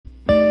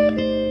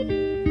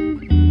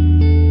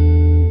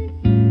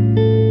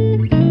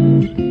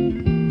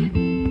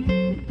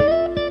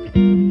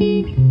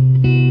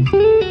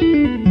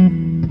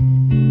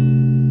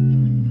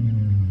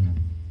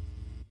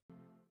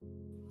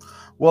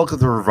Welcome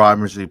to Revive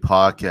Emergency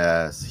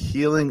Podcast,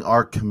 healing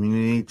our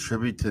community,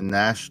 tribute to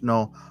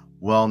National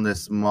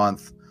Wellness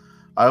Month.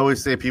 I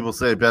always say, people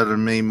say it better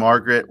than me.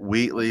 Margaret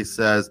Wheatley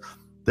says,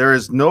 there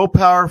is no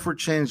power for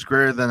change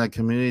greater than a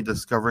community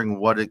discovering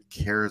what it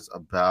cares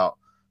about.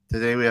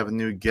 Today we have a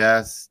new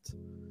guest,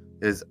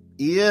 is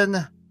Ian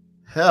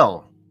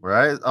Hill,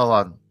 right? Hold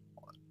on.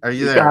 Are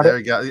you there? There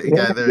you go.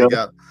 Yeah, there you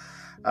go.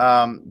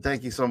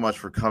 Thank you so much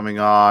for coming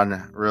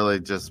on. Really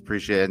just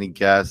appreciate any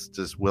guest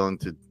just willing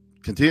to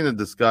continue the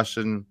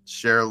discussion,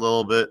 share a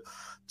little bit.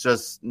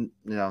 Just,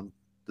 the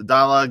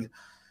dialogue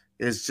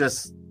is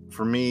just,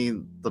 for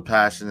me, the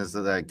passion is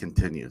that it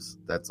continues.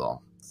 That's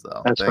all.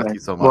 So thank you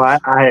so much. Well,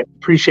 I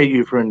appreciate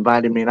you for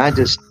inviting me. And I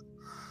just,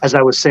 as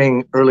I was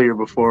saying earlier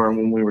before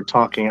when we were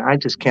talking, I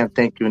just can't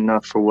thank you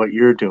enough for what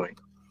you're doing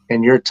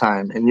and your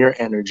time and your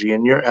energy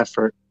and your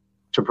effort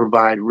to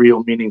provide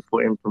real,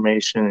 meaningful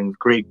information and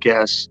great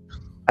guests.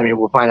 I mean,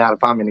 we'll find out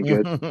if I'm any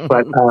good,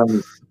 but,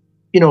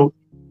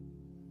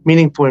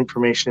 meaningful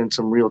information and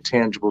some real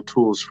tangible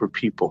tools for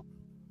people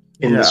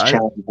in this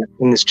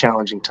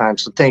challenging time.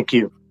 So thank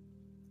you.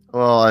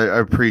 Well, I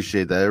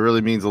appreciate that. It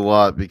really means a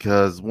lot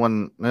because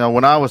when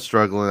I was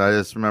struggling, I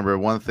just remember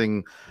one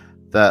thing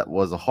that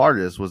was the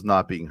hardest was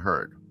not being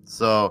heard.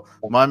 So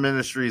my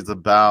ministry is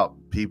about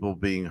people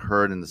being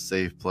heard in a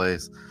safe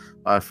place.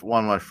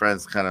 One of my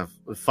friends, kind of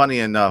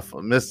funny enough,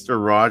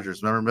 Mr.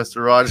 Rogers. Remember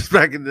Mr. Rogers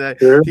back in the day?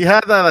 Sure. He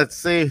had that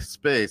safe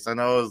space. I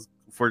know it was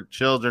for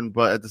children,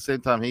 but at the same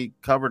time, he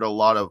covered a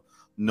lot of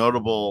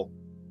notable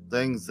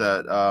things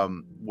that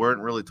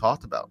weren't really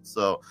talked about.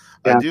 So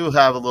I do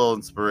have a little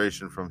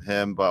inspiration from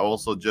him, but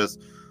also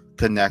just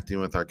connecting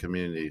with our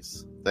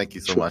communities. Thank you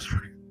so much.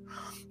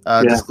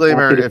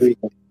 Disclaimer: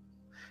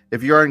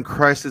 if you are in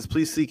crisis,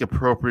 please seek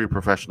appropriate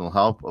professional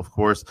help. Of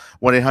course,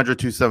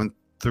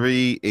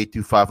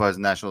 1-800-273-8255 is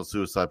National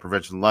Suicide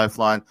Prevention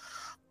Lifeline.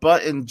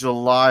 But in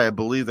July, I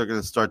believe they're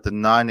going to start the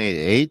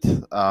 988,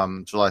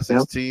 July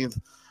 16th.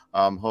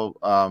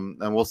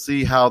 And we'll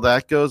see how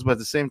that goes. But at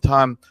the same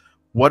time,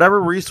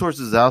 whatever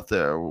resources out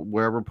there,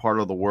 wherever part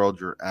of the world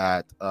you're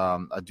at,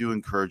 I do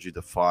encourage you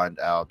to find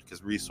out,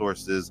 because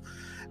resources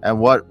and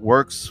what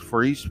works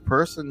for each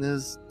person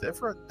is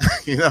different.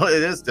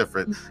 It is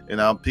different.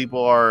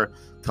 People are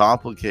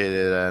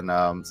complicated,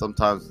 and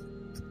sometimes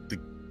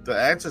the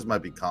answers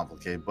might be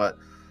complicated, but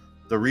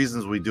the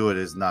reasons we do it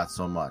is not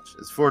so much.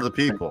 It's for the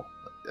people.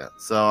 Yeah.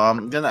 So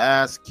I'm going to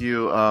ask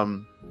you,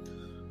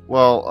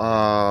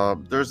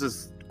 there's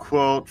this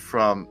quote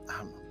from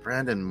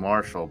Brandon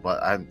Marshall,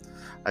 but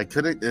I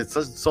couldn't. It's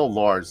so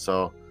large.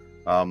 So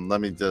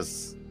let me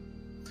just.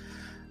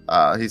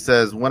 He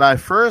says, when I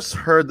first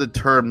heard the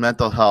term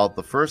mental health,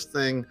 the first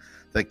thing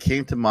that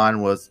came to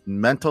mind was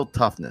mental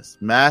toughness,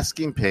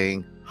 masking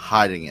pain,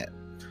 hiding it.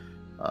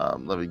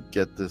 Let me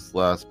get this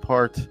last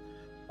part.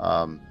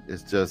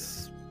 It's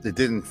just, it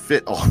didn't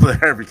fit all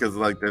there because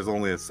there's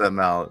only a set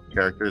amount of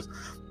characters.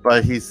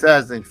 But he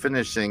says in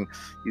finishing,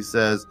 he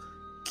says,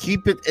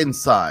 keep it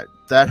inside.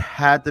 That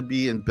had to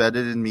be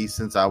embedded in me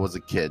since I was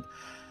a kid.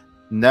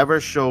 Never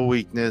show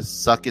weakness,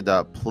 suck it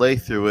up, play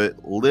through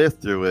it, live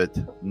through it.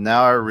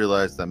 Now I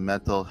realize that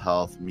mental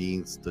health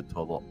means the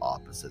total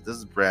opposite. This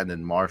is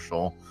Brandon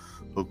Marshall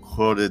who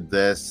quoted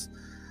this.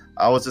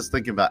 I was just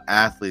thinking about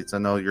athletes. I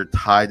know you're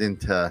tied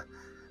into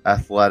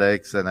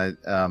athletics, and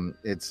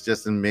it's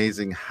just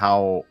amazing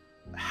how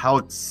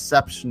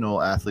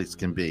exceptional athletes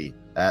can be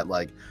at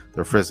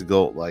their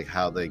physical,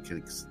 how they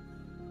could,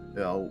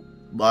 a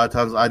lot of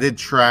times I did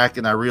track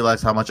and I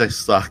realized how much I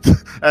sucked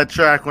at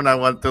track when I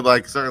went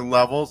to certain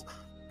levels.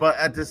 But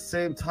at the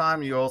same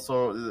time, it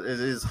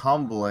is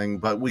humbling,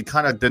 but we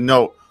kind of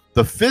denote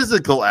the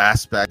physical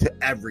aspect to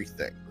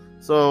everything.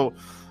 So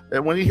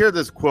when you hear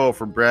this quote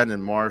from Brandon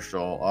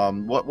Marshall,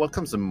 what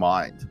comes to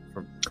mind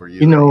for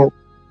you?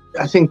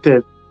 I think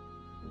that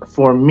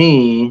for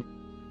me,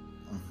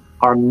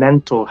 our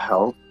mental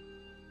health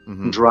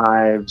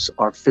drives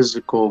our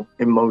physical,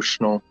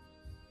 emotional,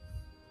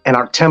 and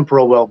our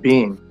temporal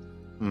well-being.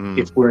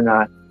 If we're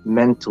not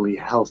mentally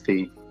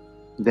healthy,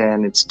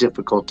 then it's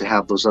difficult to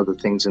have those other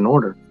things in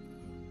order.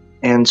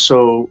 And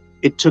so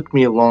it took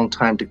me a long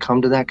time to come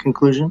to that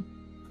conclusion.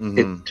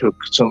 It took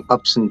some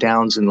ups and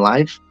downs in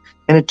life,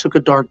 and it took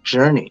a dark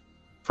journey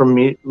for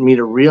me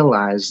to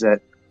realize that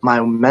my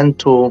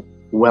mental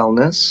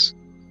wellness,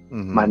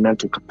 my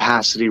mental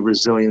capacity,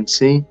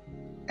 resiliency,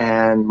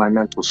 and my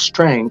mental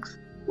strength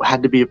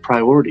had to be a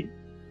priority.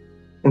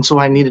 And so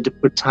I needed to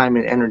put time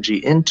and energy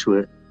into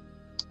it,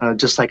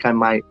 just like I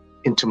might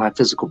into my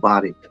physical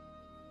body.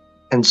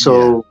 And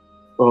so,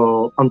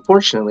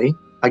 unfortunately,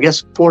 I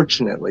guess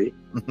fortunately,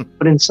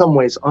 but in some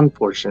ways,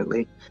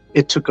 unfortunately,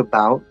 it took a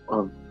bout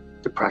of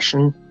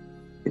depression.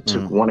 It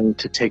took wanting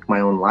to take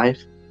my own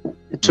life.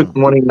 It took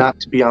wanting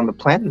not to be on the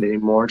planet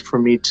anymore for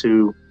me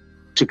to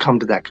come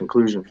to that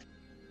conclusion.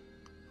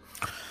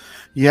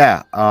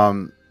 Yeah.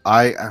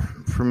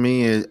 For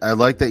me, I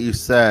like that you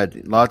said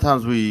a lot of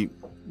times we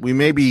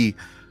maybe,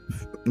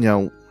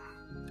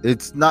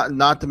 it's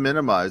not to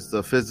minimize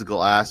the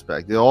physical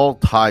aspect. They're all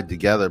tied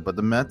together, but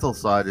the mental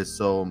side is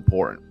so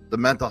important. the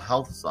mental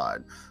health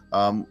side.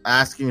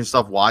 Asking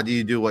yourself, why do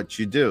you do what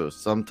you do?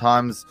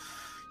 Sometimes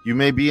you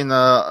may be in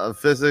a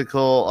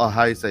physical,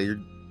 how you say,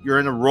 you're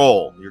in a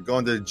role. You're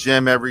going to the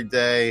gym every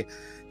day.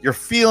 You're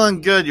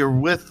feeling good. You're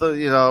with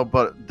the,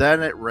 but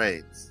then it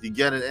rains. You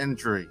get an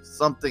injury.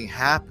 Something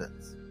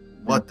happens.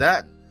 What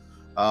then?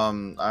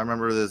 I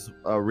remember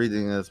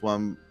reading this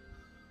one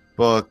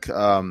book.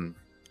 The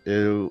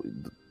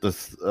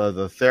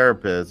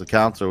therapist, the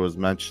counselor, was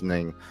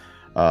mentioning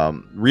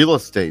real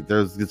estate.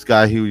 There's this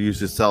guy who used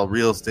to sell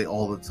real estate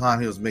all the time.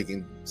 He was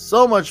making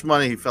so much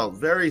money. He felt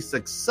very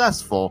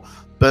successful.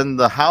 Then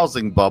the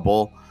housing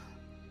bubble,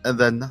 and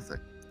then nothing.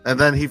 And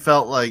then he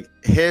felt like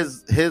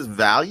his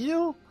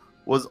value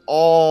was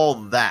all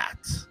that,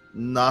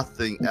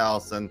 nothing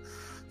else. And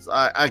so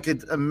I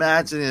could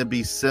imagine it'd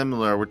be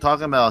similar. We're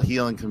talking about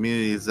healing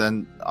communities,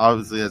 and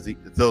obviously, as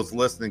those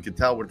listening can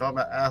tell, we're talking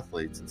about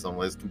athletes in some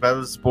ways,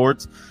 competitive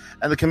sports,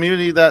 and the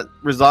community that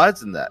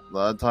resides in that. A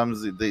lot of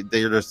times they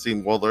just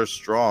seem, well, they're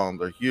strong,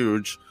 they're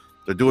huge,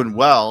 they're doing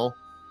well.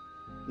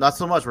 Not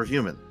so much. We're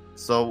human.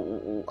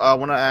 So I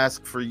want to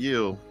ask for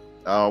you,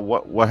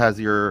 what has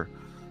your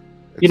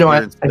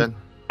experience been?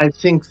 I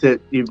think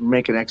that you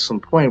make an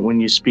excellent point when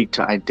you speak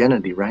to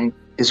identity, right?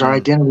 Is our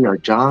identity our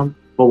job?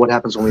 Well, what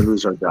happens when we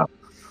lose our job?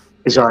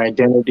 Is our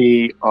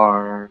identity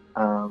our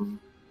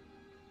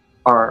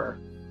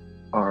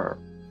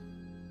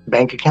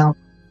bank account?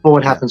 Well,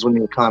 what happens when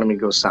the economy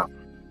goes south?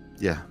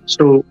 Yeah.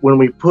 So when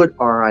we put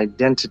our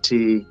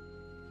identity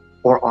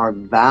or our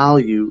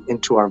value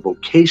into our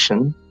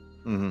vocation,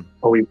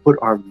 or we put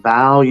our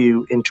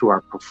value into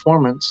our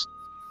performance,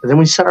 and then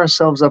we set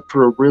ourselves up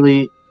for a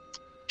really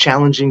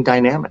challenging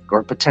dynamic,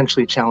 or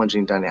potentially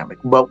challenging dynamic.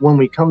 But when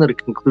we come to the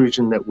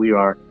conclusion that we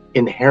are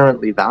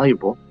inherently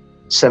valuable,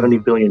 70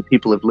 billion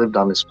people have lived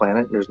on this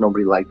planet, and there's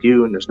nobody like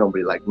you, and there's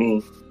nobody like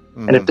me.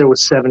 And if there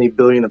was 70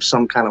 billion of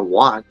some kind of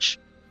watch,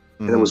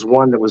 and there was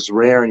one that was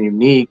rare and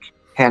unique,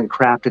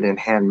 handcrafted and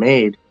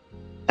handmade,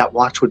 that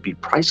watch would be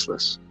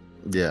priceless.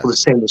 Yeah. Well, the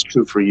same is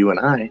true for you and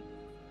I.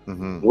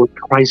 We're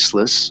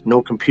priceless.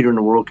 No computer in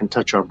the world can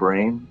touch our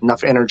brain.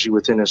 Enough energy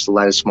within us to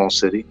light a small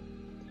city.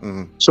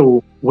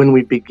 So when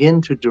we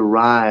begin to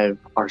derive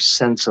our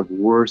sense of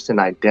worth and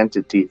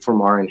identity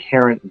from our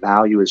inherent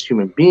value as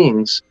human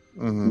beings,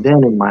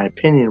 then, in my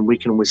opinion, we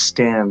can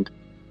withstand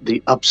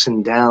the ups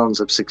and downs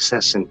of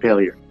success and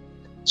failure.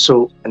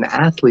 So an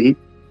athlete,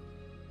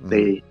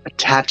 they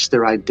attach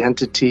their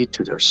identity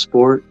to their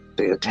sport.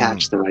 They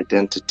attach their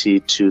identity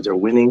to their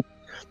winning.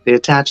 They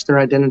attach their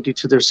identity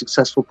to their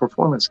successful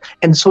performance.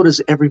 And so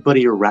does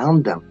everybody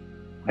around them.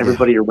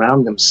 Everybody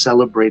around them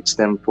celebrates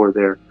them for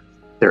their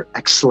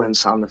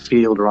excellence on the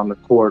field or on the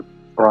court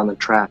or on the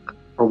track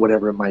or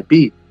whatever it might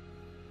be.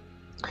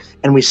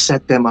 And we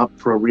set them up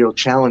for a real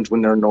challenge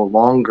when they're no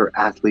longer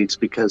athletes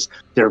because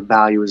their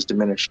value is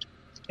diminished.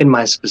 In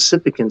my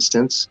specific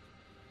instance,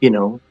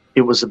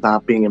 it was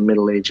about being a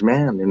middle-aged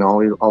man and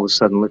all of a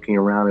sudden looking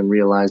around and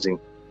realizing,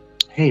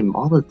 hey,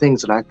 all the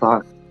things that I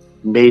thought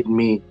made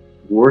me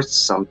worth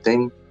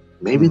something,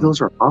 maybe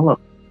those are hollow.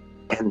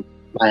 And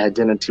my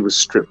identity was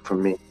stripped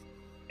from me.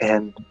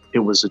 And it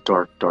was a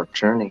dark, dark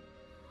journey.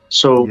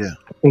 So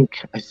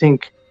I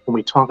think when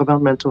we talk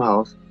about mental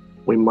health,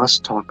 we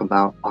must talk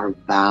about our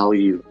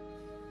value.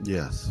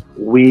 Yes.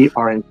 We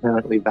are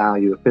inherently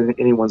value. If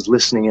anyone's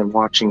listening and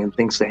watching and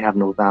thinks they have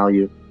no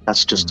value,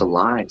 that's just a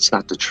lie. It's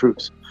not the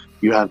truth.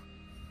 You have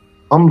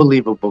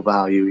unbelievable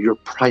value. You're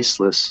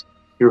priceless.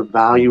 Your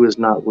value is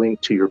not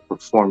linked to your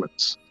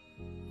performance.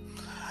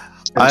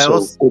 And it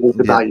is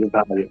about your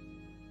value.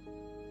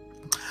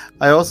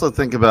 I also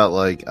think about,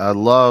 I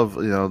love,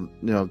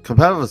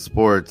 competitive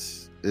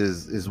sports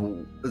is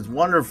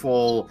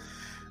wonderful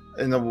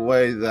in the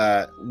way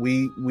that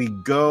we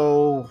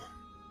go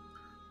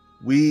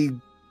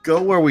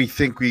where we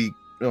think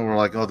we're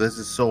like, oh, this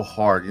is so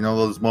hard.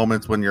 Those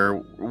moments when you're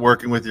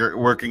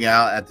working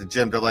out at the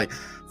gym, they're like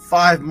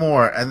 5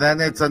 more, and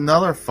then it's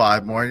another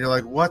 5 more, and you're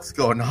like, what's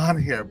going on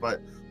here?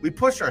 But we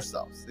push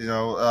ourselves,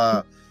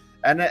 and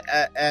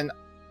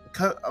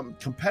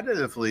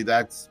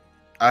competitively,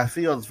 I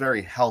feel it's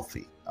very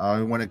healthy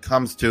when it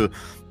comes to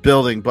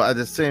building. But at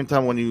the same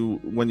time, when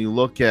you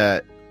look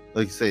at,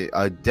 like you say,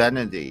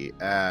 identity,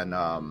 and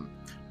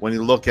when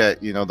you look at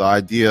the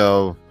idea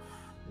of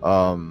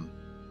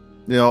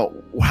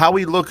how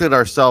we look at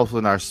ourselves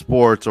in our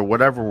sports or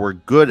whatever we're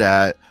good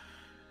at,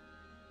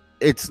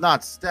 it's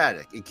not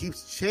static. It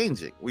keeps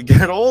changing. We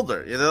get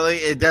older.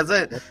 It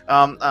doesn't.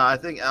 I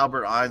think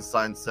Albert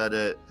Einstein said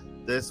it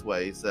this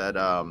way. He said,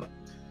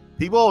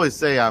 people always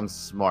say I'm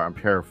smart. I'm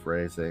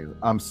paraphrasing.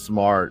 I'm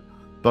smart,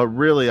 but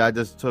really, I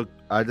just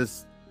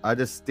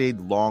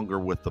stayed longer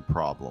with the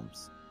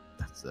problems.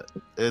 That's it.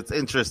 It's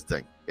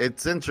interesting.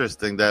 It's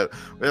interesting that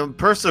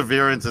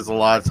perseverance is a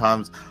lot of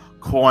times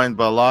coined,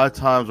 but a lot of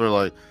times we're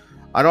like,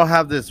 I don't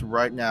have this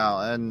right now,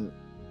 and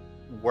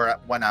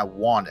when I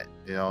want it.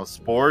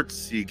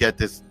 Sports, you get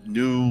this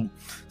new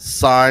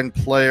signed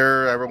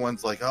player.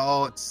 Everyone's like,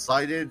 oh,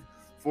 excited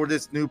for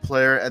this new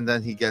player, and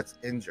then he gets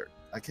injured.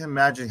 I can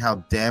imagine how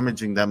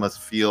damaging that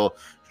must feel,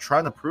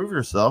 trying to prove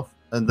yourself,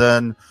 and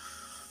then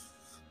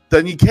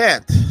you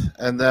can't.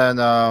 And then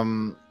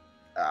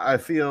I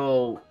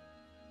feel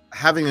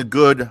having a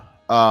good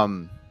I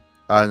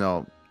don't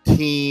know,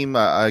 team.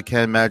 I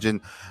can't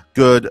imagine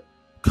good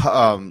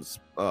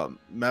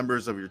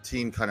members of your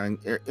team kind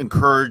of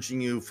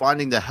encouraging you,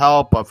 finding the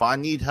help. If I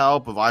need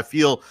help, if I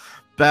feel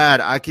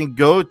bad, I can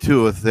go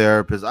to a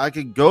therapist. I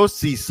can go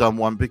see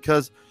someone,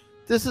 because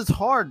this is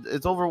hard.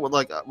 It's over with,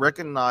 like,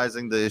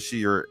 recognizing the issue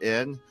you're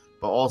in,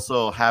 but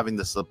also having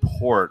the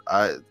support.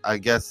 I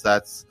guess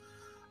that's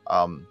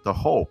the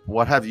hope.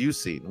 What have you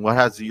seen? What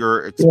has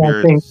your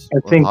experience?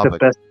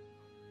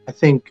 I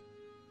think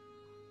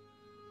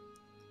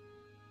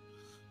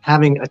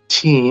having a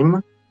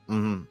team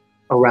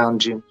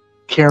around you,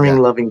 caring,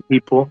 loving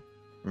people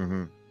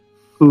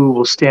who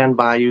will stand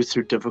by you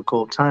through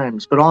difficult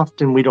times. But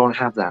often we don't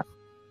have that.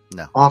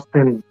 No.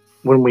 Often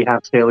when we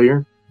have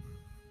failure,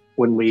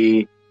 when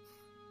we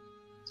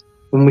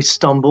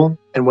stumble,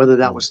 and whether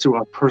that was through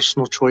our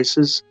personal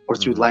choices or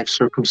through life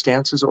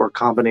circumstances or a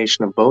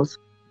combination of both,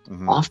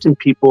 often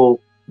people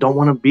don't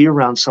want to be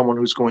around someone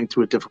who's going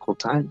through a difficult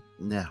time.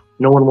 Yeah.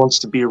 No one wants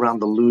to be around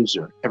the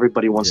loser.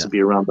 Everybody wants to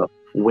be around the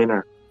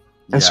winner.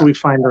 And so we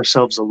find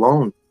ourselves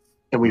alone,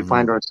 and we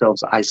find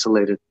ourselves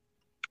isolated,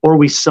 or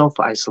we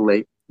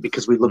self-isolate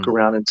because we look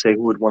around and say,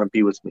 who would want to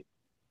be with me?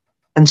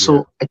 And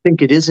so I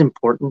think it is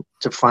important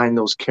to find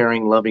those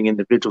caring, loving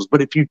individuals.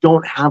 But if you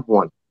don't have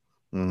one,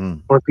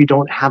 or if you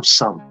don't have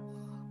some,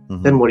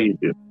 then what do you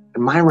do?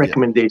 And my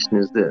recommendation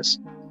is this,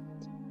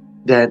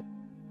 that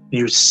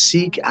you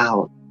seek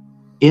out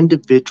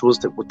individuals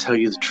that will tell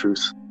you the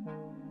truth.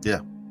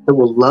 Yeah. That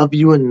will love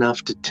you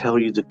enough to tell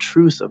you the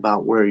truth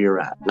about where you're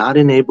at, not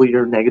enable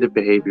your negative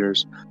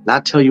behaviors,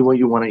 not tell you what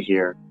you want to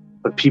hear,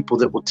 but people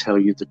that will tell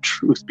you the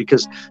truth,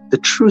 because the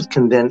truth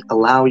can then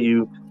allow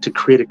you to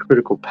create a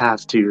critical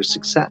path to your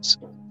success.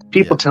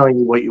 People telling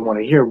you what you want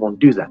to hear won't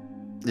do that.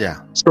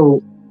 Yeah.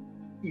 So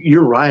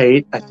you're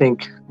right. I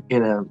think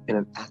in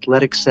an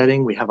athletic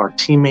setting, we have our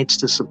teammates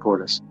to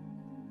support us.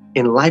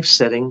 In life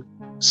setting,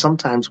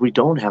 sometimes we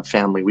don't have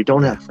family, we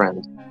don't have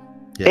friends.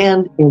 Yeah.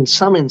 And in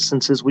some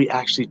instances, we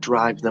actually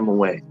drive them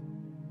away.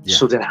 Yeah.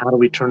 So then how do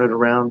we turn it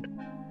around?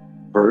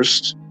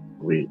 First,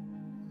 we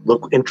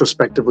look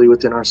introspectively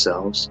within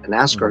ourselves and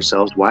ask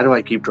ourselves, why do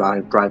I keep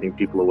driving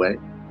people away?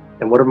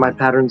 And what are my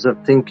patterns of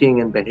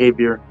thinking and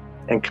behavior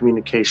and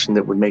communication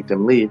that would make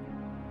them leave?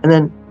 And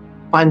then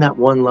find that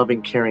one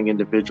loving, caring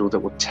individual that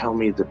will tell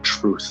me the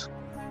truth.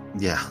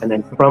 Yeah. And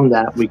then from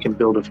that, we can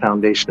build a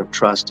foundation of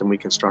trust, and we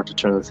can start to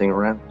turn the thing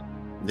around.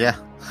 Yeah.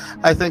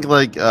 I think,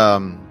 like,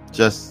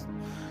 just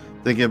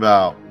thinking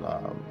about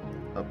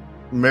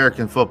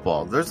American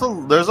football, there's a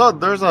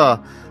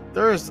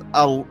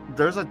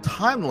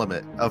time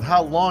limit of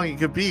how long you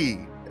could be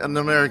in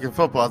American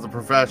football as a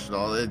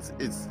professional.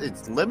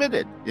 It's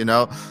limited, you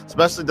know,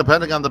 especially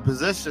depending on the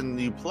position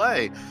you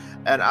play.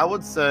 And I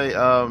would say,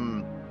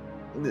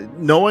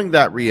 knowing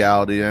that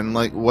reality, and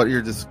like what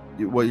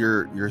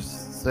you're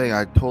saying,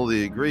 I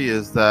totally agree,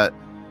 is that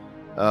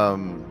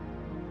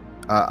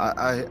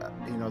I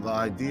the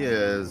idea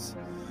is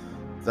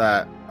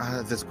that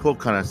this quote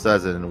kind of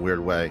says it in a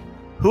weird way.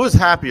 Who is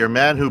happier,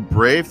 man who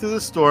braved through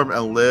the storm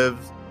and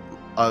lived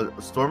a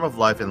storm of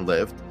life and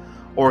lived,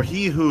 or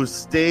he who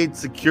stayed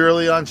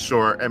securely on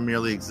shore and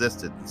merely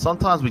existed?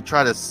 Sometimes we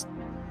try to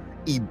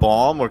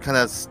embalm or kind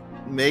of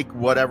make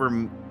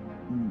whatever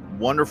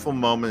wonderful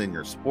moment in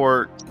your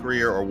sport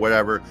career or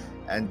whatever,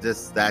 and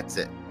that's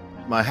it.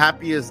 My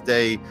happiest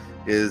day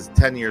is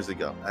 10 years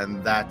ago,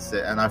 and that's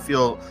it. And I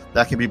feel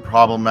that can be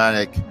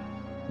problematic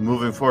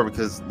moving forward,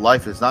 because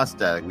life is not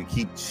static. We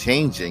keep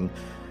changing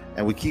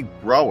and we keep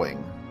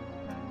growing.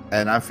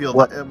 And I feel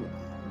go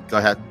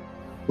ahead.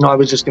 No, I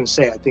was just going to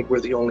say, I think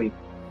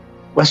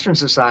Western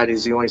society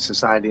is the only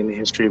society in the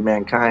history of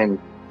mankind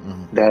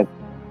that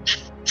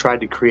tried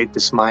to create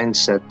this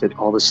mindset that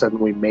all of a sudden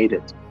we made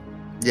it.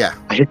 Yeah.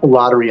 I hit the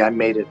lottery, I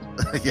made it.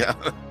 Yeah.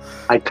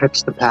 I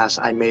touched the pass,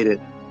 I made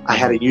it. I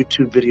had a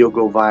YouTube video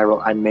go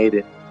viral, I made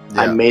it.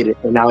 Yeah. I made it,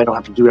 and now I don't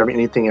have to do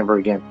anything ever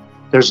again.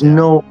 There's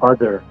no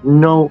other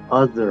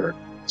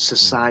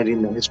society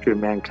in the history of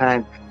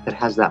mankind that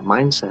has that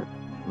mindset.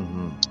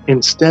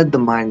 Instead, the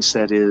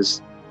mindset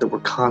is that we're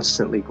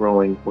constantly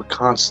growing, we're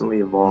constantly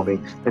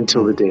evolving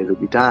until the day that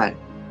we die.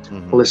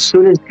 Well, as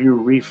soon as you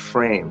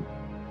reframe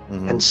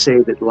and say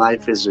that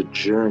life is a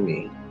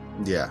journey,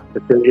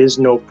 that there is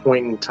no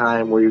point in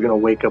time where you're going to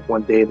wake up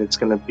one day and it's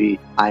going to be,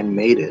 I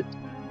made it.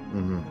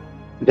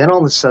 Then all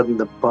of a sudden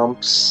the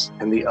bumps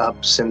and the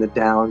ups and the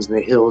downs and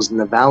the hills and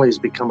the valleys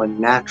become a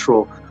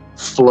natural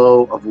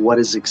flow of what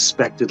is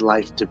expected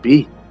life to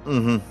be.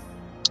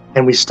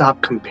 And we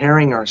stop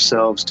comparing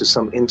ourselves to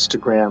some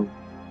Instagram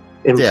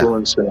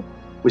influencer.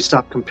 We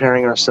stop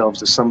comparing ourselves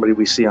to somebody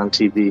we see on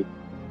TV.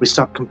 We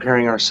stop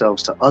comparing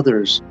ourselves to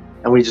others,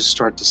 and we just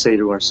start to say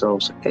to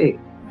ourselves, hey,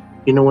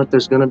 you know what?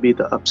 There's going to be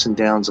the ups and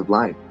downs of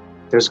life.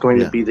 There's going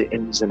to be the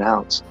ins and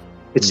outs.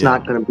 It's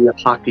not going to be a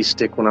hockey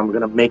stick when I'm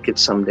going to make it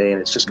someday, and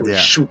it's just going to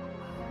shoot.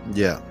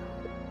 Yeah.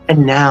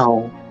 And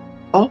now,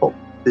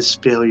 this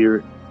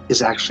failure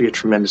is actually a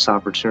tremendous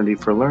opportunity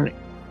for learning.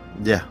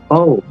 Yeah.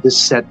 Oh, this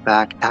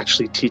setback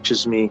actually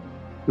teaches me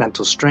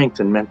mental strength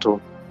and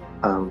mental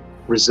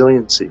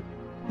resiliency.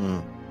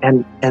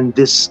 And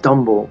this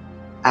stumble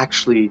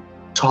actually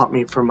taught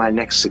me for my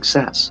next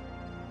success.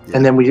 Yeah.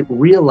 And then we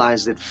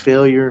realize that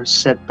failure,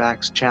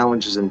 setbacks,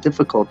 challenges, and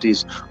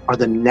difficulties are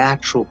the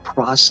natural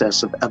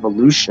process of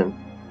evolution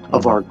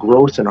of our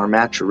growth and our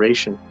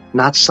maturation,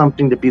 not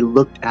something to be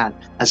looked at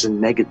as a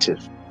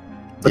negative,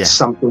 but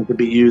something to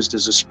be used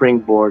as a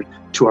springboard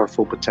to our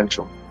full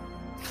potential.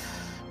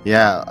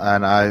 Yeah,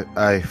 and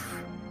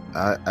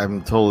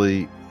I'm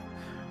totally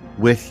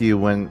with you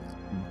when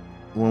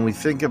we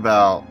think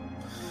about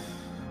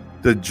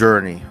the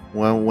journey,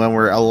 when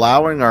we're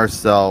allowing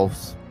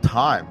ourselves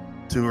time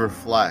to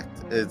reflect.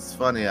 It's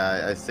funny,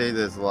 I say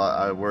this a lot.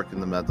 I work in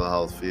the mental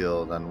health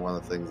field, and one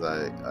of the things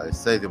I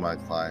say to my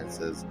clients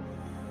is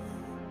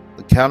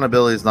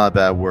accountability is not a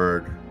bad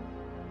word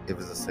if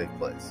it's a safe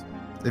place.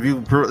 If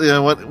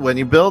when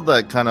you build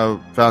that kind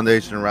of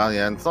foundation around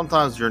you, and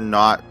sometimes you're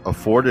not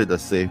afforded a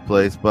safe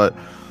place, but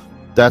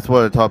that's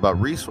what I talk about,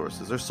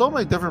 resources. There's so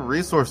many different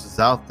resources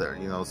out there,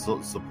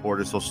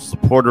 social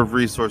supportive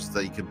resources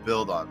that you can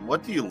build on.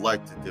 What do you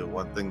like to do?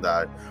 One thing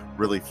that I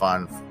really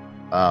find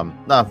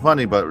not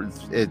funny, but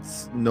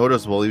it's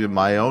noticeable, even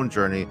my own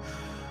journey,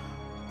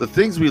 the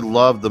things we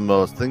love the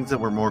most, things that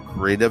we're more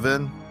creative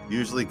in,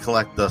 usually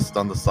collect dust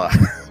on the side.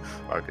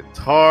 Our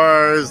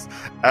guitars,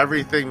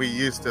 everything we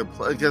used to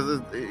play, because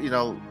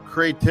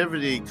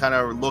creativity kind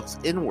of looks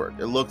inward.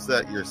 It looks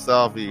at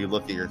yourself. You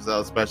look at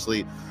yourself,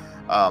 especially,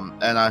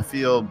 and I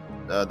feel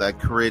that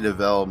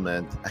creative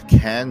element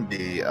can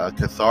be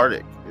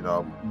cathartic.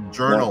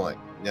 Journaling.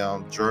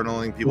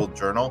 Journaling. People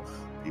journal.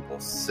 People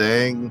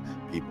sing.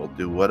 People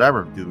do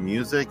whatever. Do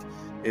music.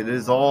 It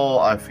is all,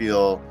 I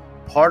feel,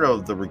 part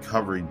of the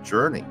recovery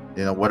journey,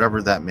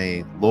 whatever that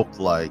may look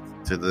like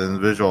to the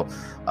individual.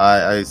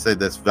 I say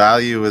this,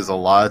 value is a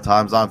lot of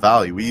times on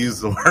value. We use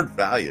the word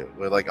value.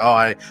 We're like,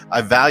 oh,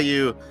 I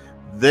value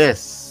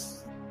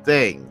this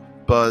thing,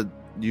 but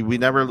we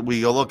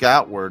look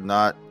outward,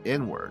 not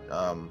inward.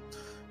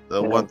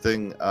 One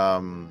thing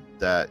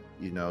that,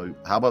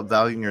 how about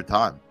valuing your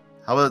time?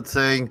 How about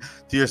saying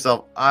to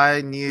yourself,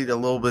 I need a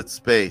little bit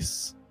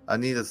space. I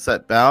need to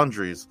set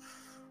boundaries.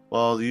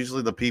 Well,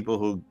 usually the people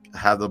who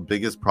have the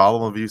biggest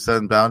problem of you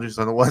setting boundaries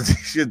are the ones you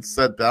should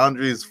set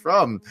boundaries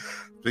from,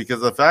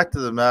 because the fact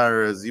of the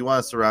matter is you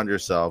want to surround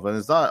yourself, and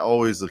it's not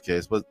always the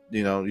case, but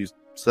you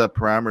set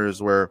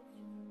parameters where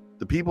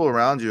the people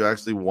around you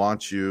actually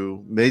want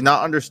you, may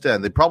not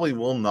understand. They probably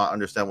will not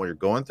understand what you're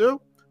going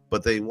through,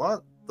 but they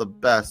want the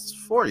best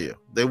for you.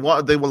 They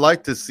would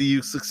like to see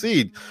you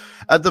succeed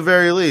at the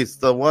very least.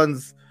 The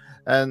ones,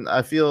 and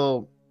I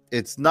feel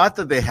it's not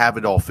that they have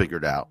it all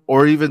figured out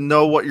or even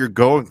know what you're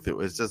going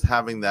through. It's just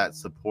having that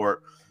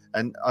support,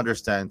 and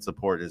understand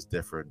support is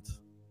different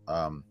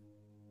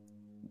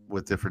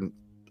with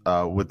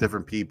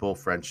different people,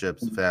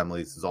 friendships,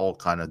 families. Is all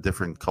kind of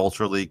different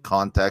culturally,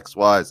 context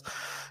wise.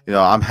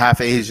 I'm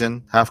half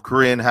Asian, half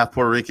Korean, half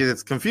Puerto Rican.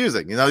 It's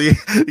confusing. You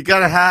got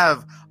to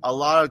have a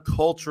lot of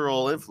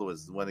cultural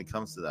influences when it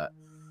comes to that.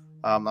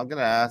 I'm going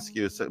to ask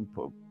you,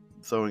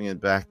 throwing it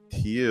back to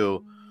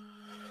you.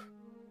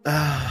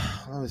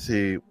 Let me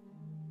see.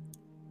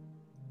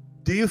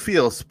 Do you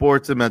feel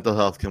sports and mental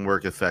health can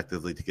work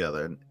effectively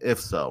together? And if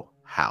so,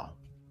 how?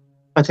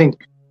 I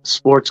think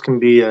sports can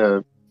be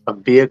a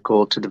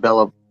vehicle to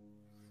develop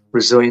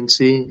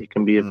resiliency. It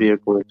can be a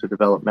vehicle to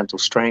develop mental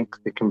strength.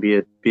 It can be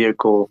a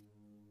vehicle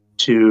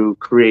to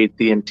create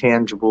the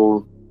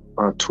intangible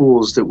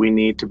tools that we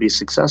need to be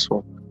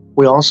successful.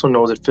 We also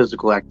know that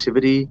physical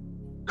activity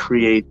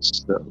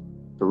creates the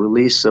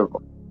release of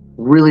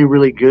really,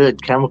 really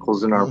good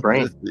chemicals in our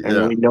brain.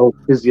 And we know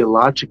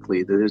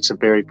physiologically that it's a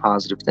very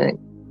positive thing.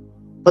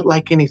 But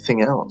like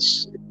anything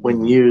else,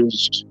 when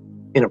used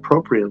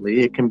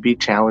inappropriately, it can be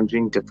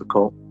challenging,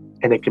 difficult,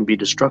 and it can be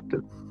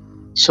destructive.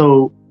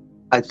 So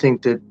I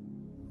think that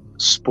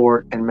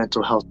sport and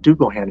mental health do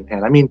go hand in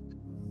hand. I mean,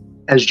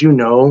 as you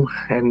know,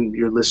 and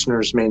your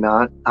listeners may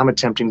not, I'm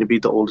attempting to be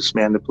the oldest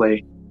man to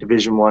play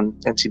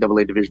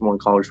NCAA Division I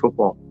college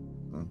football.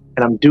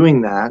 And I'm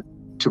doing that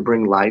to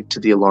bring light to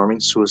the alarming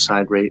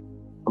suicide rate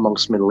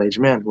amongst middle-aged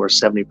men, who are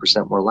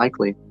 70% more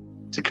likely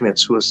to commit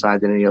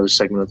suicide than any other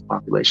segment of the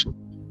population.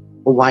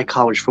 Well, why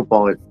college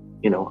football?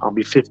 I'll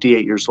be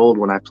 58 years old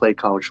when I play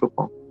college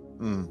football.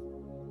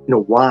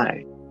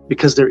 Why?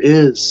 Because there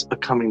is a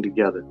coming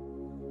together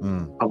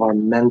of our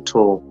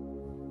mental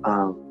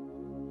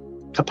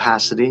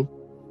capacity,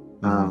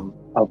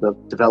 of the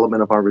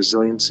development of our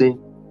resiliency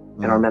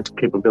and our mental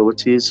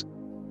capabilities,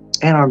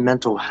 and our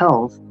mental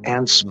health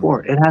and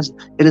sport. It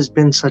has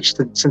been such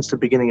since the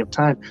beginning of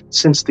time,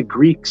 since the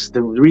Greeks.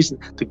 The reason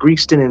the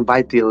Greeks didn't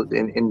invite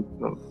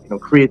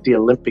create the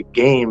Olympic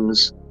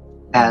Games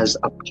as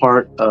a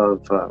part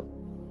of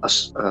a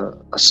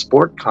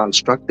sport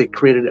construct. They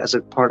created it as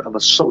a part of a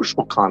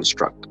social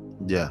construct.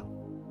 Yeah,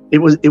 it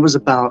was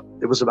about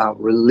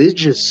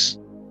religious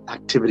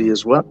activity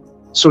as well.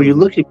 So you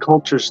look at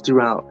cultures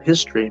throughout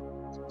history,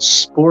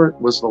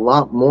 sport was a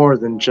lot more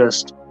than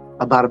just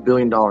about $1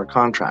 billion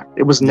contract.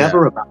 It was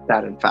never about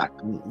that, in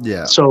fact.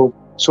 Yeah. So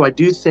I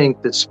do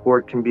think that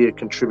sport can be a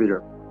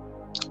contributor.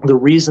 The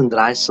reason that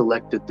I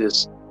selected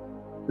this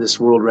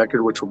world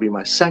record, which will be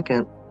my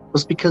second,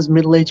 was because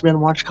middle-aged men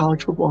watch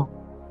college football.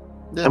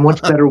 Yeah. And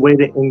what better way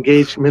to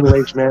engage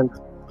middle-aged men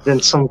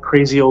than some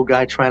crazy old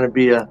guy trying to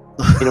be a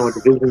Division I,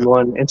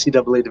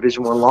 NCAA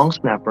Division I long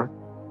snapper.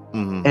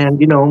 Mm-hmm. And,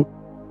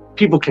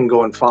 people can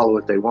go and follow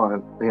what they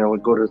want.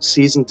 Go to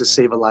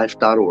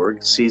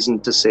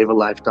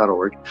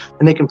seasontosavealife.org,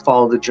 and they can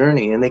follow the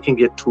journey, and they can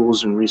get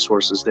tools and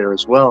resources there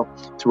as well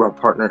through our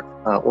partner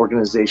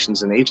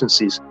organizations and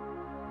agencies.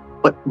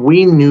 But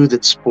we knew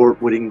that sport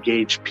would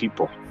engage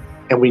people,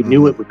 and we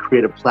knew it would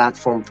create a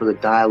platform for the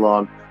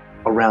dialogue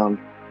around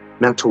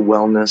mental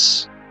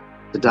wellness,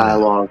 the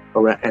dialogue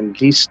around, and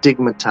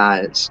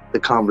destigmatize the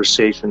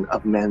conversation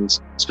of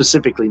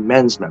specifically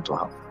men's mental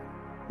health.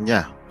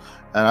 Yeah.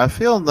 And I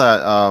feel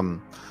that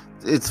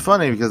it's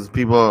funny because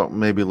people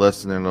may be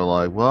listening and they're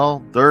like,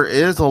 well, there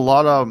is a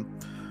lot of,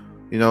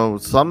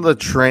 some of the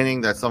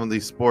training that some of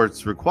these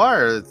sports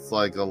require. It's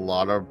like a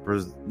lot of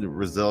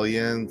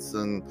resilience.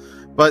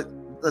 But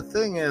the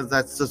thing is,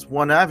 that's just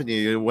one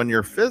avenue when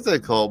you're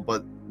physical,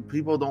 but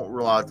people don't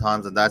a lot of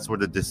times, and that's where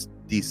the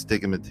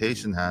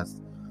destigmatization has,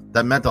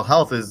 that mental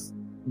health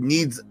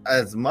needs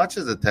as much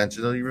as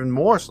attention or even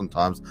more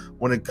sometimes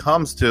when it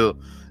comes to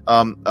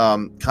kind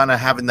of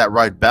having that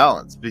right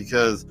balance.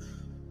 Because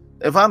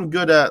if I'm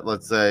good at,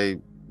 let's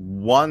say,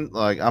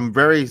 I'm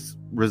very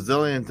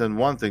resilient in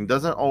one thing,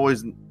 doesn't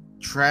always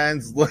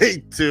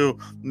translate to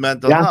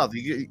mental health.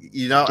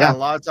 And a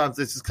lot of times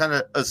this is kind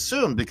of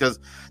assumed because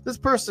this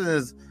person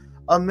is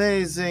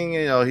amazing.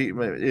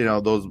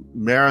 Those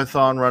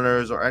marathon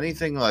runners or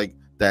anything like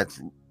that.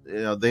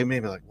 They may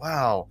be like,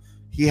 wow,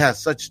 she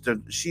has such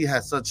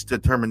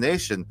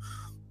determination.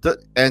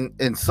 And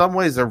in some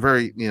ways, they're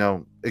very,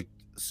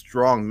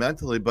 strong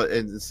mentally, but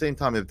at the same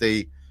time, if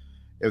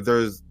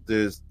there's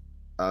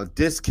a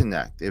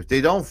disconnect, if they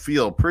don't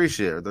feel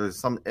appreciated, there's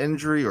some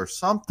injury or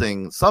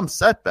something, some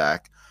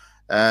setback,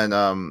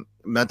 and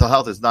mental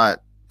health is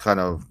not kind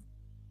of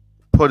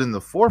put in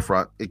the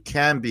forefront, it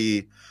can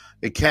be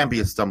a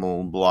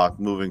stumbling block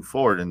moving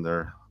forward in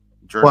their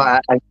journey. Well,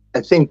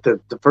 I think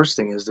that the first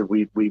thing is that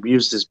we've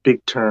used this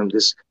big term,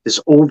 this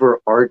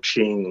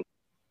overarching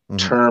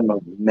term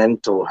of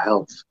mental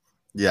health.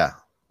 Yeah.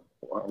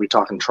 Are we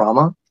talking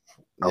trauma?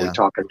 Are we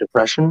talking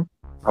depression?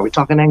 Are we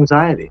talking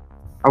anxiety?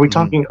 Are we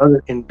talking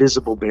other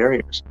invisible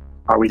barriers?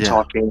 Are we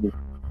talking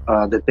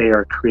that they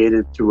are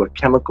created through a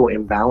chemical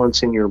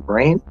imbalance in your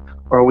brain?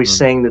 Or are we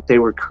saying that they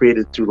were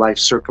created through life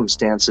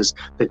circumstances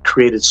that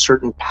created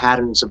certain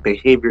patterns of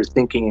behavior,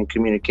 thinking, and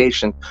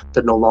communication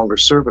that no longer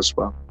serve us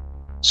well?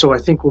 So I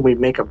think when we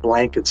make a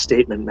blanket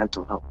statement,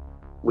 mental health,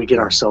 we get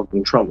ourselves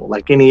in trouble.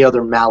 Like any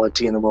other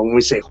malady in the world, when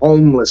we say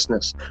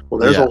homelessness,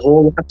 well, there's a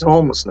whole lot to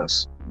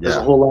homelessness. There's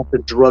a whole lot to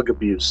drug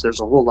abuse. There's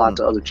a whole lot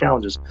to other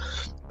challenges.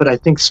 But I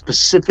think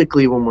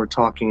specifically when we're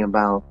talking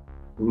about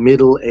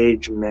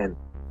middle-aged men,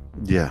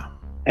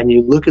 and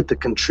you look at the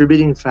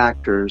contributing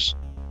factors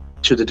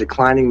to the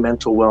declining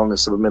mental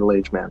wellness of a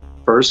middle-aged man.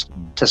 First,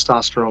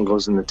 testosterone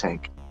goes in the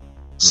tank.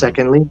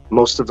 Secondly,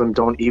 most of them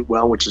don't eat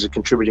well, which is a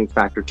contributing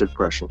factor to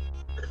depression.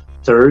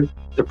 Third,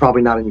 they're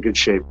probably not in good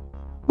shape,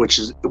 which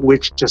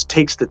just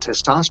takes the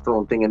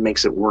testosterone thing and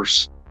makes it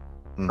worse,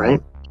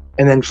 right?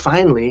 And then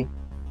finally,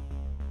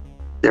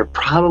 they're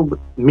probably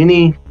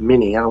many,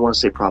 I don't want to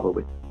say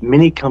probably,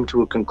 many come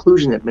to a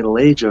conclusion at middle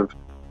age of,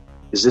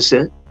 is this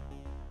it?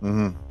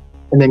 And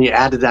then you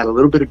add to that a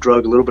little bit of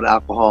drug, a little bit of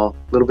alcohol,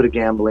 a little bit of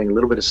gambling, a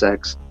little bit of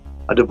sex,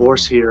 a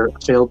divorce here, a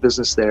failed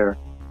business there.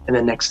 And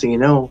then next thing you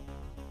know,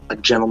 a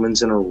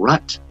gentleman's in a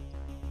rut.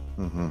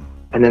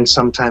 And then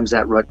sometimes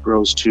that rut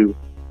grows to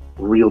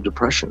real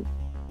depression.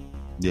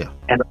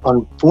 And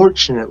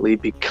unfortunately,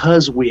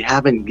 because we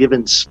haven't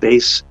given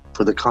space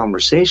for the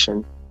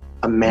conversation,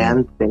 a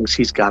man thinks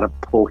he's got to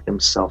pull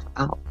himself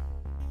out.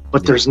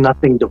 But there's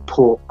nothing to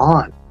pull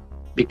on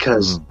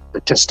because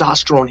the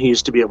testosterone he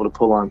used to be able to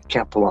pull on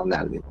can't pull on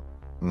that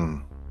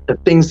anymore. The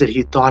things that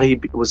he thought he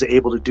was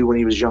able to do when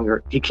he was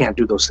younger, he can't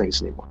do those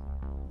things anymore.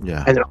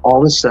 And then all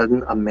of a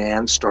sudden, a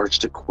man starts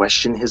to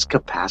question his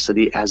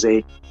capacity as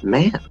a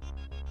man.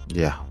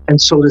 And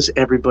so does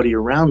everybody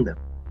around them.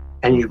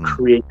 And you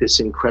create this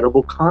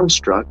incredible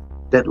construct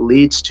that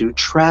leads to,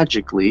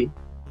 tragically,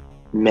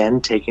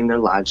 men taking their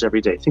lives every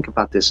day. Think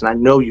about this, and I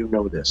know you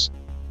know this.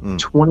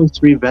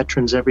 23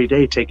 veterans every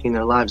day taking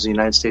their lives in the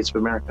United States of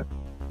America.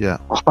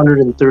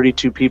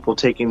 132 people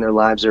taking their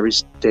lives every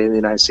day in the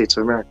United States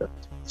of America.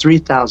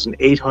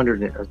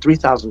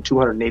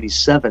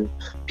 3,287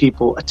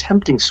 people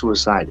attempting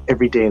suicide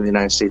every day in the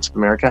United States of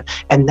America,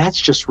 and that's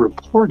just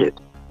reported.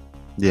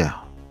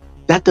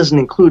 That doesn't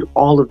include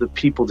all of the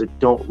people that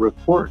don't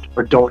report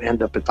or don't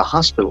end up at the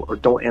hospital or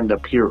don't end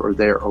up here or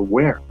there or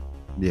where.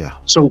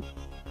 So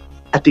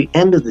at the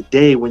end of the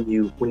day, when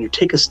you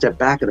take a step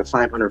back at a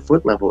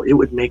 500-foot level, it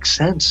would make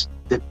sense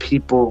that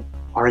people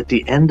are at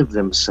the end of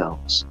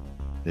themselves.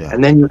 Yeah.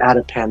 And then you add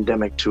a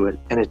pandemic to it,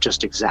 and it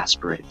just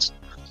exasperates.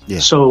 Yeah.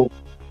 So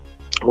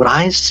what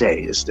I say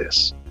is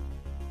this.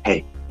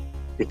 Hey,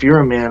 if you're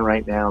a man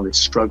right now that's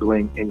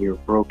struggling and you're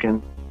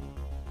broken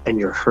and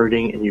you're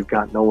hurting and you've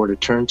got nowhere to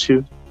turn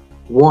to,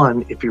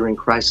 one, if you're in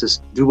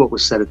crisis, do what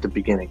was said at the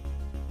beginning.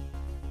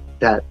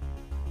 That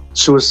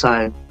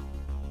suicide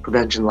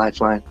prevention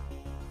lifeline.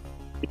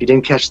 If you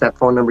didn't catch that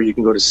phone number, you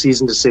can go to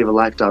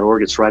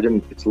seasontosavealife.org.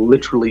 It's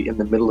literally in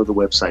the middle of the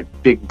website,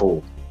 big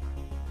bold.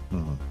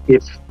 Mm-hmm.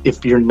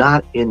 If you're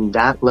not in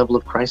that level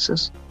of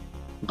crisis,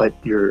 but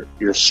you're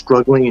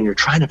struggling and you're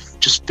trying to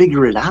just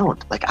figure it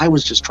out, like I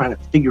was just trying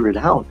to figure it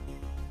out,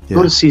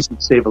 go to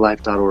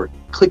seasontosavealife.org.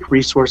 Click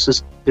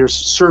resources. There's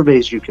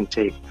surveys you can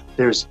take.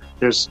 There's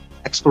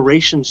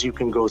explorations you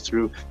can go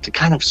through to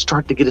kind of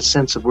start to get a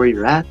sense of where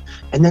you're at.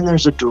 And then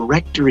there's a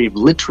directory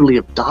literally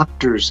of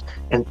doctors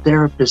and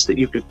therapists that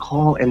you could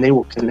call, and they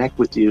will connect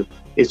with you.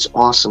 It's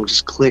awesome.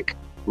 Just click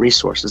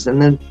resources.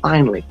 And then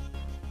finally,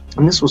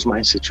 and this was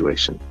my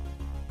situation,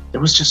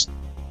 there was just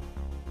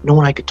no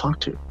one I could talk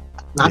to.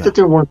 Not that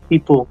there weren't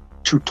people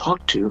to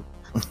talk to.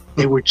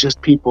 They were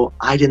just people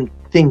I didn't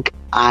think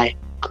I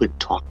could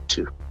talk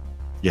to.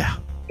 Yeah.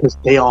 Because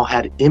they all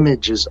had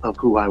images of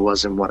who I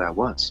was and what I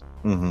was.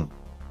 Mm-hmm.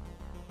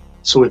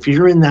 So if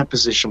you're in that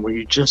position where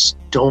you just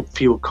don't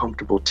feel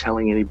comfortable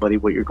telling anybody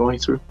what you're going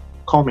through,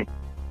 call me.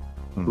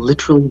 Mm-hmm.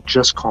 Literally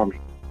just call me.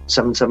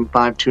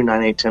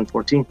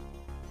 775-298-1014.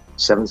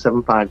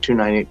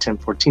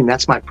 775-298-1014.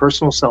 That's my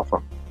personal cell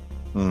phone.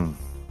 Mm.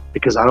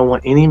 Because I don't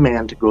want any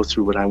man to go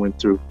through what I went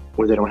through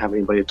where they don't have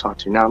anybody to talk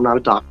to. Now, I'm not a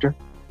doctor.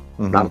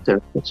 Mm-hmm. I'm not a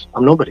therapist.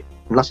 I'm nobody.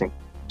 I'm nothing.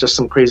 Just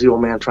some crazy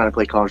old man trying to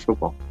play college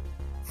football.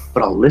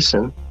 But I'll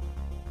listen.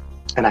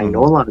 And I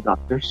know a lot of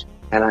doctors.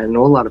 And I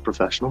know a lot of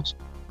professionals,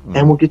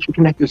 and we'll get you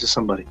connected to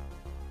somebody.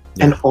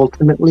 Yeah. And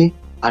ultimately,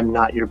 I'm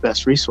not your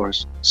best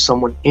resource.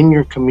 Someone in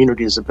your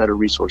community is a better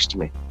resource to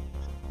me.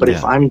 But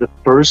if I'm the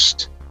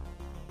first,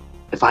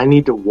 if I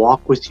need to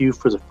walk with you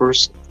for the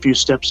first few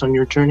steps on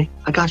your journey,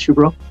 I got you,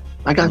 bro.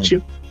 I got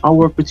you. I'll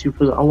walk with you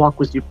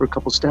for a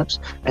couple steps,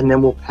 and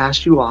then we'll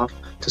pass you off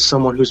to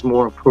someone who's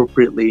more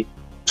appropriately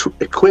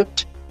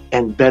equipped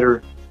and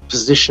better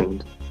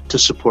positioned to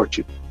support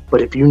you.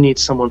 But if you need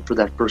someone for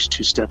that first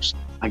 2 steps,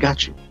 I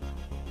got you.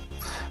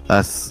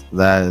 That's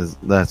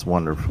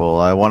wonderful.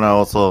 I want to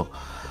also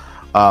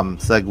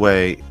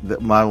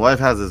segue. My wife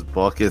has this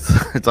book. It's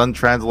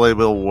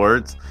untranslatable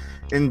words,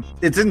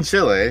 it's in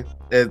Chile.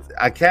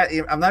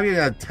 I'm not even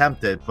gonna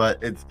attempt it, but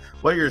it's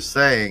what you're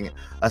saying.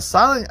 A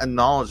silent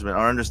acknowledgement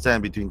or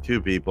understanding between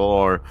two people,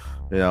 or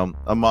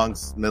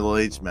amongst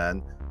middle-aged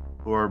men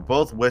who are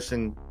both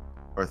wishing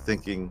or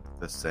thinking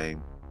the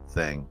same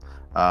thing.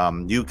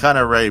 You kind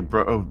of already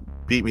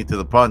beat me to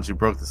the punch. You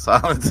broke the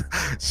silence.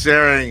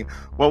 Sharing,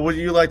 what would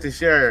you like to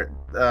share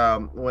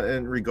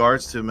in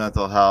regards to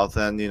mental health,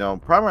 and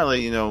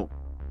primarily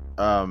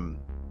about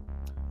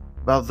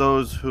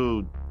those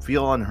who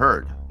feel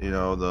unheard,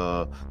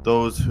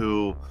 those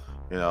who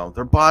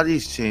their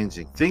body's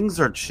changing, things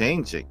are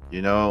changing,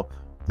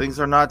 things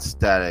are not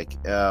static.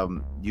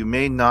 You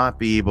may not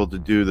be able to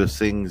do the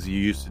things you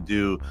used to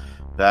do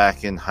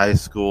back in high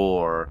school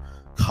or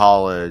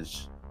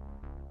college,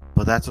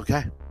 but that's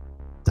okay.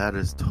 That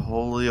is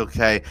totally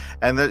okay.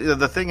 And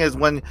the thing is,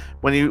 when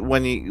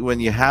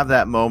you have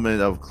that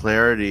moment of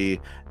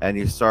clarity and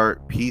you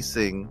start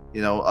piecing,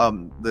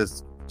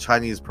 this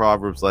Chinese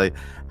proverbs like,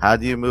 how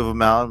do you move a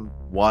mountain?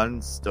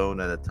 One stone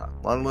at a time.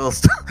 One little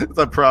stone. It's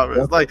a proverb.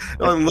 It's like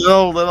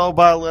little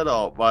by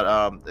little.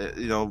 But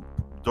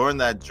during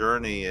that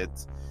journey,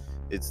 it's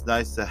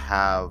nice to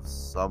have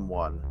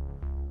someone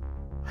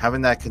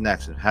having that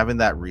connection, having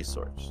that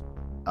resource.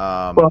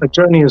 Well, a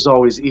journey is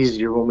always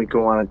easier when we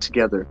go on it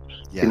together.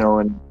 Yeah.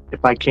 And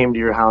if I came to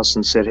your house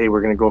and said, hey,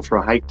 we're going to go for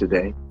a hike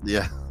today.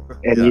 Yeah.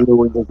 And you knew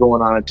we were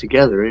going on it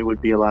together, it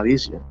would be a lot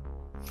easier.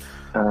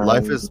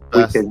 Life is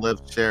best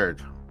lived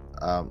shared.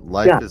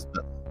 Life is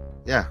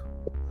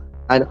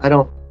I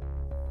don't.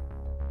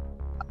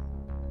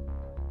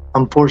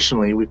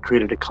 Unfortunately, we've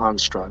created a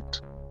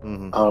construct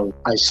of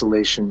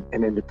isolation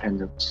and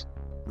independence.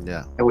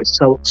 Yeah. And we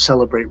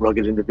celebrate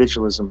rugged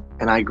individualism.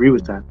 And I agree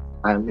with that.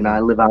 I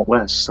live out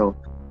west, so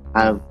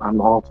I'm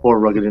all for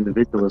rugged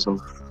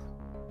individualism.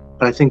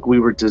 But I think we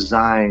were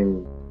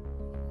designed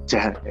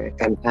to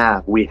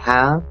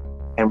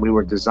we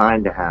were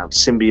designed to have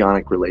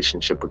symbiotic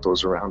relationship with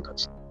those around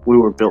us. We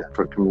were built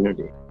for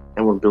community,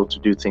 and we're built to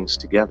do things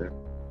together.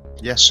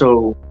 Yeah.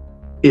 So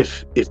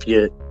if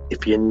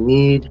you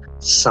need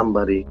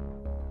somebody,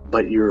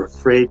 but you're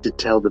afraid to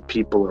tell the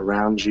people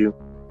around you,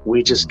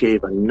 we just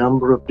gave a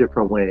number of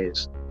different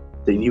ways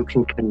that you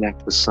can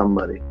connect with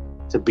somebody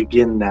to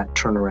begin that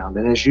turnaround.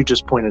 And as you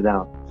just pointed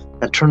out,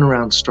 that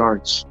turnaround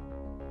starts,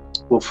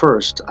 well,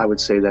 first, I would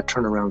say that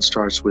turnaround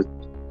starts with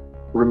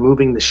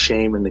removing the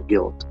shame and the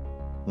guilt.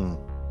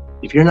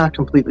 If you're not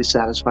completely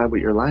satisfied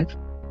with your life,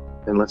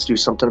 then let's do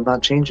something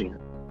about changing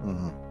it.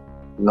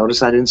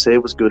 Notice I didn't say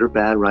it was good or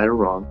bad, right or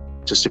wrong,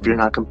 just if you're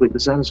not completely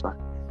satisfied.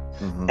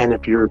 And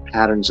if your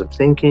patterns of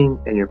thinking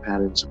and your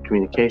patterns of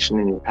communication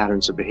and your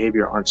patterns of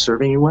behavior aren't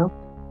serving you well,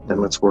 then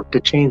let's work to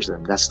change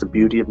them. That's the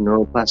beauty of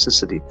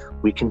neuroplasticity.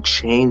 We can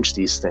change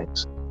these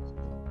things.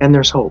 And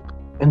there's hope.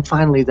 And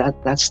finally,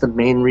 that's the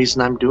main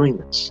reason I'm doing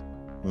this.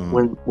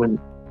 When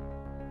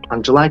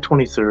on July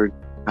 23rd,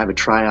 I have a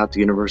tryout at the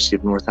University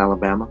of North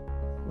Alabama,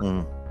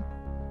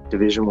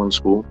 Division I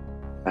school.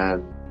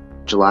 And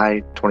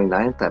July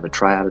 29th, I have a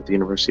tryout at the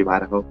University of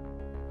Idaho.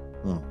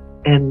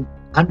 And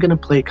I'm going to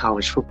play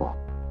college football.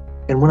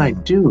 And when I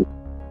do,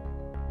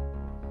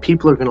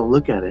 people are going to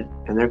look at it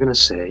and they're going to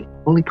say,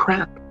 holy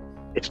crap,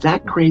 if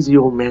that crazy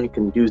old man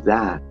can do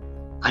that,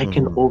 I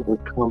can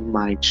overcome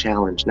my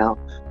challenge. Now,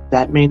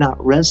 that may not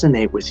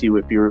resonate with you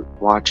if you're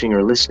watching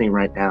or listening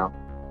right now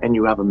and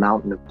you have a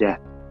mountain of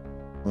debt,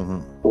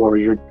 or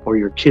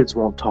your kids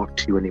won't talk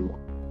to you anymore,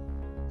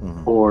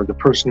 or the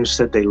person who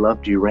said they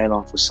loved you ran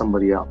off with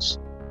somebody else,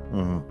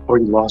 or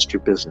you lost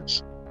your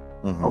business.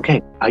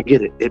 Okay, I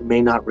get it. It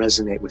may not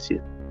resonate with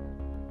you.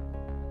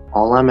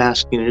 All I'm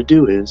asking you to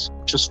do is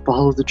just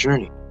follow the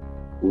journey.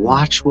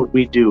 Watch what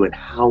we do and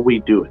how we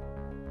do it,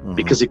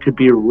 because it could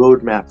be a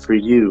roadmap for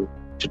you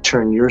to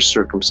turn your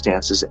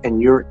circumstances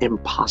and your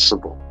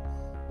impossible.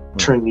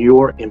 Turn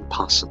your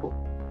impossible.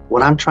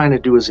 What I'm trying to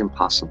do is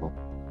impossible,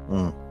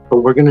 but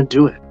we're going to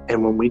do it.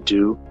 And when we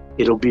do,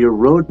 it'll be a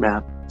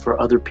roadmap for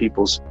other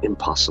people's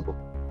impossible.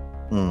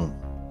 And,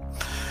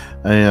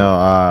 you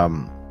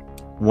know,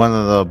 one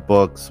of the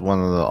books, one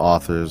of the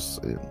authors,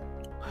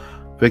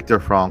 Viktor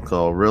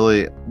Frankl,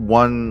 really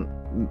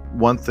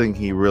one thing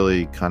he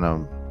really kind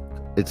of,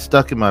 it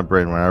stuck in my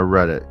brain when I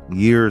read it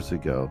years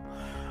ago,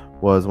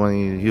 was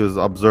when he was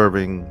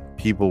observing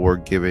people were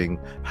giving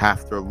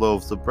half their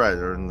loaves of bread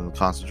or in the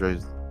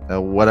concentration,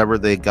 whatever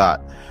they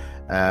got,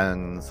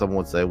 and someone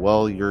would say,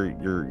 well,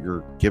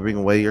 you're giving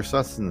away your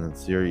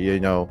sustenance, you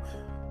know.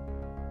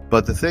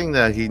 But the thing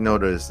that he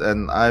noticed,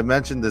 and I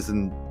mentioned this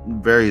in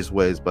various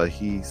ways, but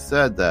he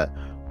said that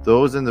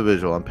those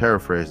individuals, I'm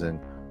paraphrasing,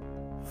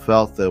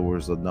 felt there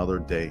was another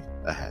day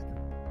ahead.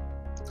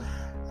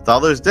 The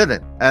others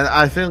didn't. And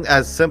I think,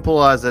 as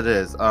simple as it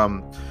is,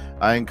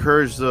 I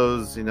encourage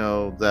those, you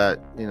know, that,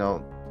 you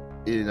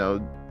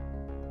know,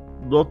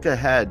 look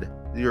ahead.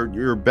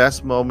 Your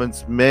best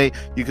moments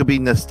you could be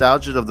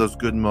nostalgic of those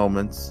good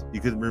moments.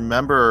 You could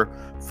remember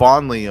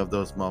fondly of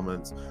those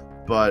moments,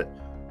 but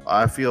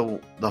I feel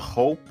the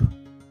hope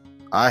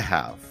I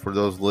have for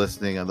those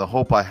listening, and the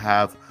hope I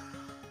have,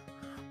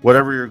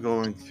 whatever you're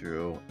going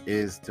through,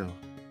 is to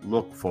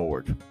look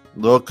forward.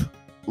 Look,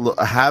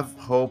 have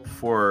hope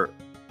for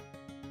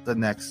the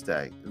next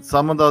day.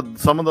 Some of the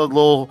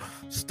little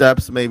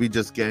steps may be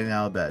just getting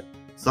out of bed.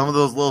 Some of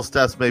those little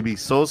steps may be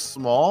so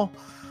small,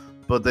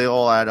 but they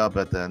all add up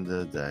at the end of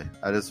the day.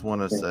 I just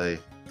want to say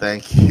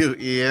thank you,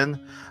 Ian,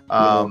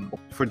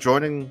 for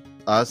joining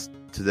us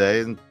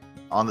today and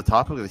on the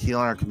topic of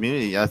healing our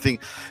community. I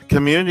think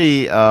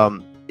community,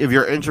 if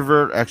you're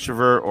introvert,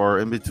 extrovert, or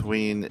in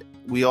between,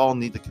 we all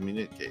need to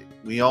communicate.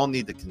 We all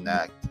need to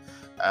connect.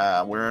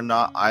 We're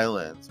not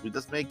islands. We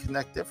just may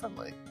connect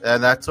differently,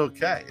 and that's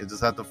okay. You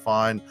just have to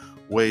find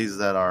ways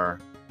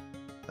that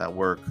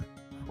work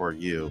for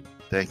you.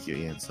 Thank you,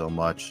 Ian, so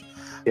much.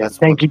 Yeah,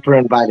 thank you for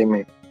inviting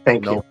me.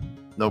 Thank you.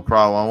 No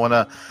problem. I want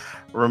to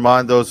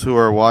remind those who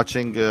are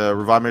watching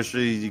Revive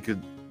Ministry, you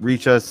could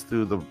reach us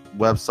through the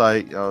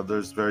website.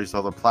 There's various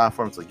other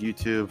platforms like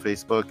YouTube,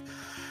 Facebook.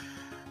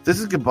 This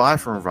is goodbye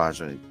from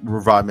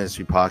Revive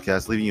Ministry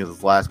Podcast, leaving you with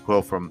this last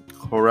quote from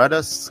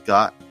Coretta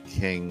Scott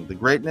King. The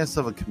greatness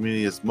of a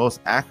community is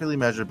most accurately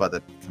measured by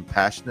the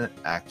compassionate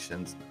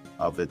actions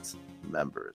of its members.